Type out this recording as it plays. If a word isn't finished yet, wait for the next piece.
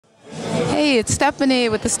Hey, it's Stephanie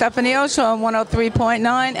with the Stephanie O Show on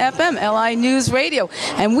 103.9 FM, LI News Radio.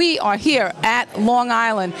 And we are here at Long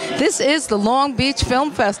Island. This is the Long Beach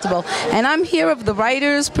Film Festival. And I'm here with the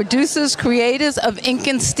writers, producers, creators of Ink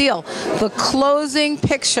and Steel, the closing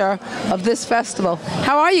picture of this festival.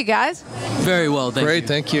 How are you guys? Very well, thank you. Great,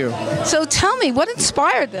 thank you. So tell me, what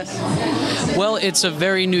inspired this? Well, it's a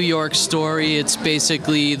very New York story. It's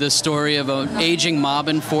basically the story of an aging mob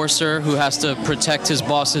enforcer who has to protect his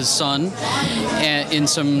boss's son in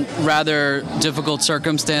some rather difficult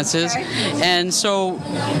circumstances. And so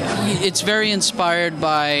it's very inspired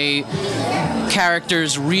by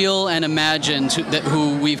characters, real and imagined,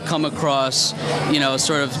 who we've come across, you know,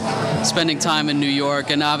 sort of spending time in New York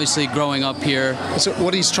and obviously growing up here. So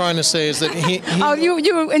what he's trying to say is that he oh,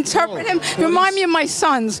 you interpret him? You remind me of my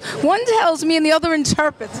sons. One tells me and the other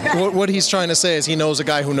interprets. What he's trying to say is he knows a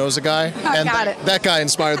guy who knows a guy. And got it. That guy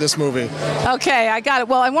inspired this movie. Okay, I got it.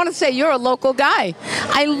 Well, I want to say you're a local guy.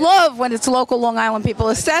 I love when it's local Long Island people,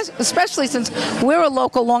 especially since we're a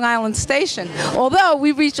local Long Island station. Although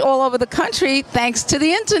we reach all over the country thanks to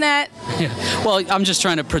the internet. Yeah. Well, I'm just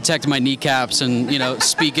trying to protect my kneecaps and, you know,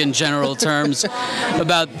 speak in general terms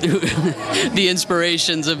about the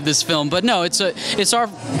inspirations of this film. But no, it's our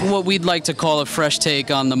what we'd like to call a fresh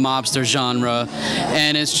take on the mobster genre,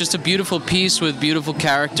 and it's just a beautiful piece with beautiful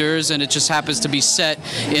characters, and it just happens to be set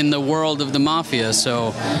in the world of the mafia. So,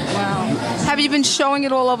 wow. Have you been showing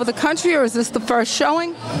it all over the country, or is this the first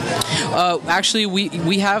showing? Actually,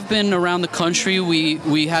 we have been around the country.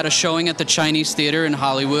 We had a showing at the Chinese Theater in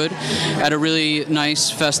Hollywood at a really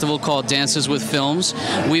nice festival called Dances with Films.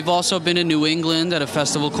 We've also been in New England at a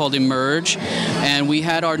festival called Emerge, and we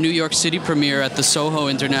had our New York City premiere at the Soho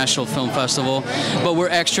International Film Festival. But we're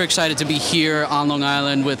extra excited to be here on Long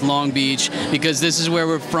Island with Long Beach, because this is where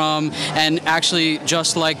we're from, and actually,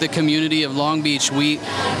 just like the community of Long Beach, we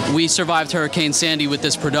survived Hurricane Sandy with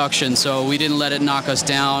this production, so we didn't let it knock us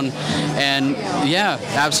down. And yeah,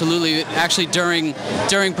 absolutely. Actually, during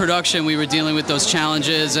production, we were dealing with those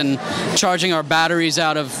challenges and charging our batteries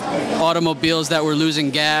out of automobiles that were losing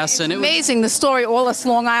gas. And it was amazing, the story, all us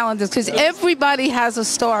Long Islanders, because everybody has a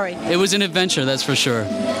story. It was an adventure, that's for sure.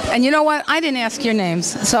 And you know what? I didn't ask your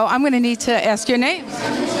names, so I'm going to need to ask your names.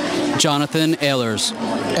 Jonathan Ehlers.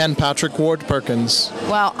 And Patrick Ward Perkins.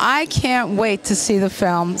 Well, I can't wait to see the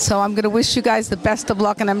film, so I'm going to wish you guys the best of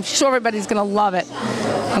luck, and I'm sure everybody's going to love it.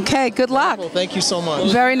 Okay, good luck. Well, thank you so much.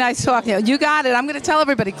 Very nice talking to you. You got it. I'm going to tell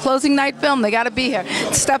everybody, closing night film, they got to be here.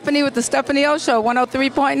 Stephanie with the Stephanie O Show,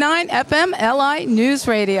 103.9 FM, LI News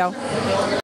Radio.